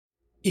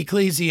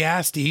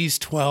Ecclesiastes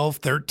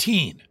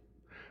 12:13.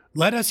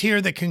 Let us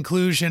hear the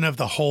conclusion of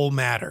the whole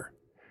matter.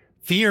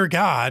 Fear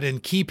God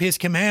and keep his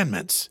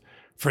commandments,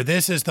 for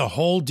this is the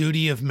whole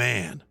duty of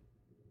man.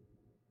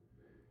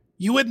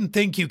 You wouldn't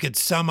think you could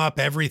sum up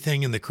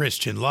everything in the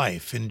Christian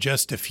life in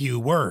just a few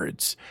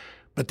words,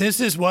 but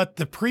this is what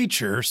the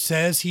preacher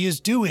says he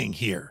is doing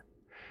here.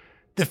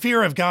 The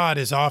fear of God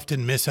is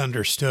often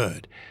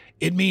misunderstood.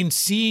 It means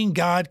seeing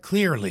God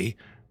clearly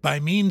by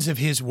means of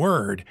his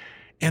word,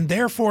 and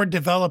therefore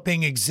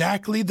developing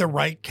exactly the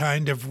right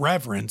kind of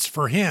reverence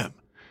for him,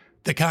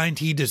 the kind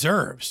he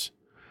deserves.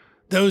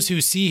 Those who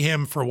see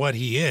him for what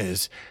he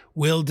is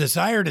will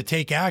desire to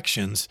take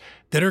actions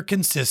that are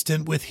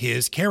consistent with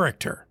his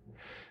character.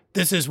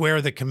 This is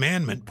where the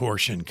commandment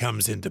portion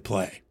comes into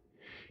play.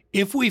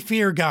 If we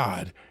fear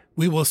God,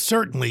 we will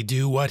certainly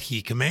do what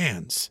he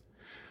commands.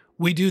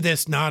 We do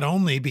this not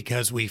only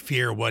because we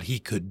fear what he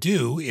could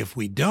do if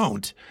we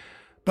don't,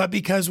 but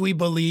because we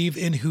believe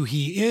in who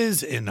he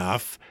is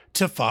enough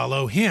to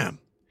follow him.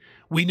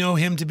 We know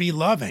him to be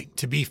loving,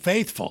 to be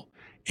faithful,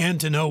 and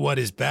to know what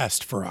is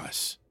best for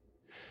us.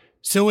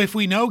 So if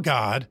we know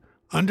God,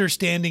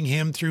 understanding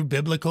him through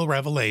biblical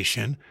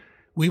revelation,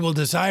 we will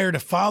desire to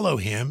follow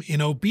him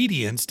in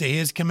obedience to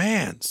his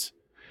commands.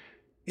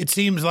 It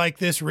seems like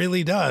this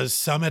really does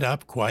sum it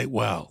up quite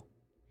well.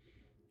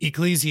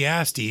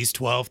 Ecclesiastes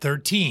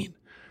 12:13.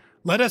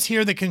 Let us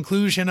hear the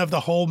conclusion of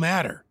the whole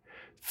matter.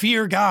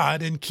 Fear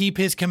God and keep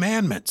his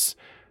commandments,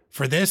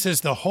 for this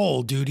is the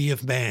whole duty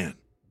of man.